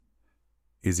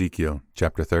Ezekiel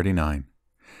chapter 39.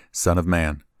 Son of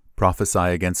man, prophesy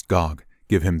against Gog.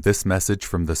 Give him this message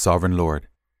from the sovereign Lord.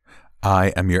 I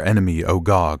am your enemy, O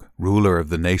Gog, ruler of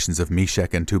the nations of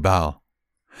Meshech and Tubal.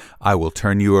 I will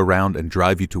turn you around and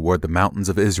drive you toward the mountains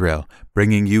of Israel,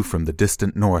 bringing you from the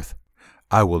distant north.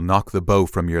 I will knock the bow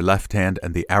from your left hand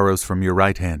and the arrows from your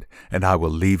right hand, and I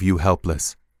will leave you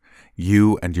helpless.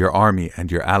 You and your army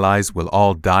and your allies will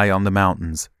all die on the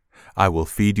mountains. I will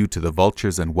feed you to the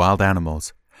vultures and wild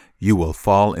animals. You will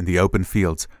fall in the open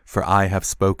fields, for I have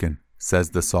spoken, says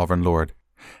the sovereign Lord.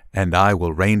 And I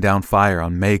will rain down fire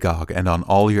on Magog and on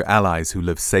all your allies who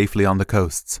live safely on the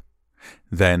coasts.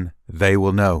 Then they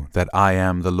will know that I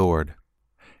am the Lord.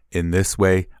 In this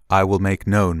way I will make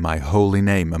known my holy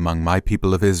name among my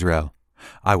people of Israel.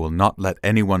 I will not let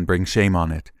anyone bring shame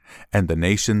on it, and the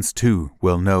nations too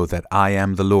will know that I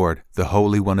am the Lord, the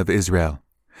Holy One of Israel.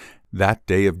 That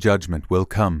day of judgment will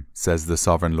come, says the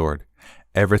sovereign Lord.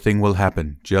 Everything will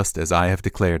happen just as I have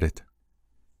declared it.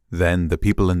 Then the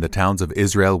people in the towns of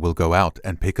Israel will go out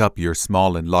and pick up your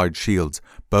small and large shields,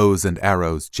 bows and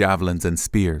arrows, javelins and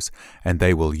spears, and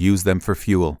they will use them for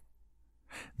fuel.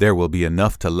 There will be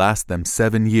enough to last them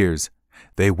 7 years.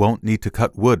 They won't need to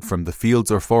cut wood from the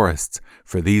fields or forests,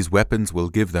 for these weapons will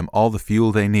give them all the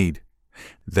fuel they need.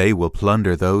 They will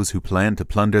plunder those who plan to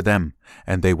plunder them,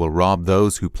 and they will rob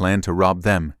those who plan to rob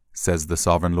them, says the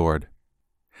sovereign Lord.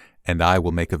 And I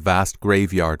will make a vast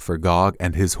graveyard for Gog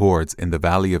and his hordes in the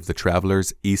valley of the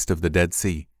travelers east of the Dead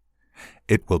Sea.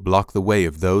 It will block the way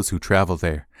of those who travel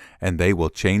there, and they will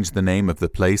change the name of the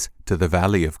place to the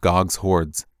valley of Gog's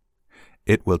hordes.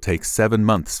 It will take 7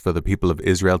 months for the people of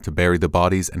Israel to bury the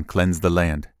bodies and cleanse the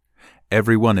land.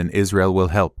 Everyone in Israel will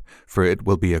help, for it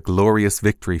will be a glorious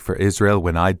victory for Israel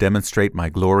when I demonstrate my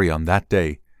glory on that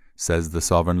day, says the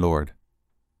sovereign Lord.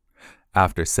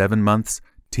 After 7 months,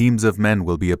 teams of men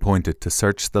will be appointed to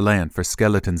search the land for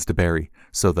skeletons to bury,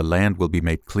 so the land will be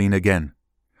made clean again.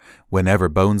 Whenever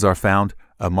bones are found,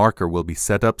 a marker will be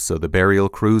set up so the burial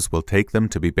crews will take them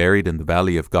to be buried in the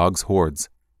valley of Gog's hordes.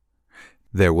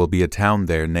 There will be a town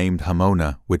there named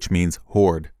Hamonah, which means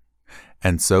horde.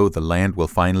 And so the land will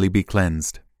finally be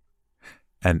cleansed.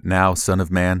 And now, son of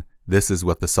man, this is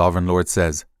what the sovereign Lord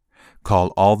says. Call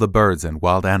all the birds and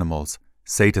wild animals.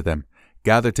 Say to them,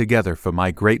 gather together for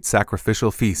my great sacrificial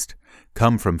feast.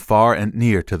 Come from far and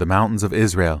near to the mountains of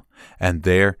Israel, and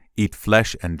there eat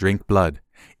flesh and drink blood.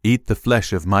 Eat the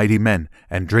flesh of mighty men,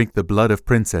 and drink the blood of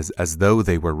princes as though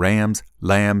they were rams,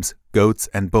 lambs, goats,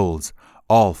 and bulls,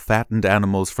 all fattened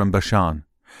animals from Bashan.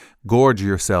 Gorge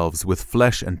yourselves with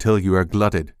flesh until you are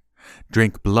glutted.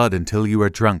 Drink blood until you are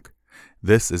drunk.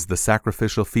 This is the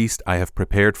sacrificial feast I have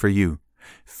prepared for you.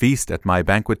 Feast at my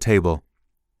banquet table.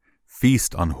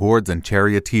 Feast on hordes and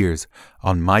charioteers,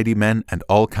 on mighty men and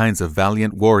all kinds of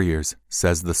valiant warriors,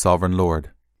 says the sovereign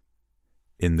Lord.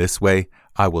 In this way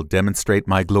I will demonstrate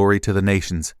my glory to the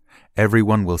nations.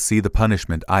 Everyone will see the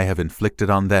punishment I have inflicted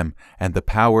on them and the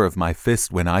power of my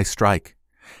fist when I strike.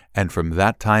 And from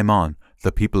that time on,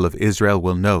 the people of Israel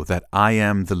will know that I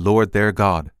am the Lord their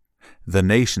God. The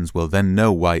nations will then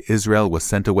know why Israel was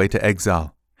sent away to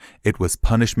exile. It was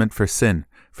punishment for sin,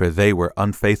 for they were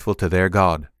unfaithful to their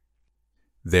God.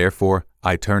 Therefore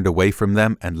I turned away from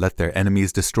them and let their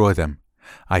enemies destroy them.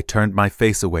 I turned my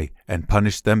face away and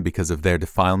punished them because of their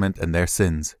defilement and their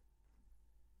sins.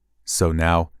 So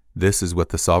now, this is what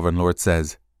the sovereign Lord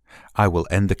says. I will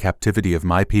end the captivity of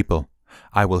my people.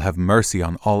 I will have mercy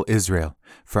on all Israel,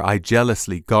 for I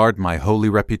jealously guard my holy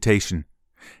reputation.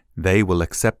 They will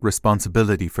accept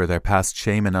responsibility for their past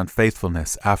shame and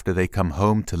unfaithfulness after they come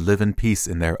home to live in peace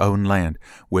in their own land,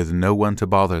 with no one to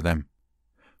bother them.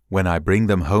 When I bring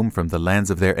them home from the lands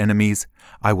of their enemies,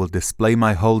 I will display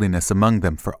my holiness among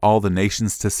them for all the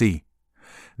nations to see.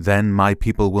 Then my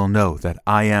people will know that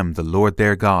I am the Lord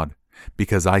their God,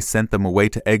 because I sent them away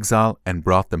to exile and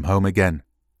brought them home again.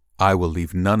 I will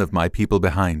leave none of my people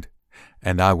behind,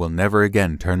 and I will never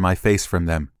again turn my face from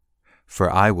them,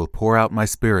 for I will pour out my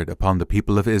spirit upon the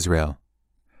people of Israel.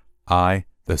 I,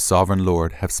 the sovereign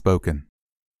Lord, have spoken.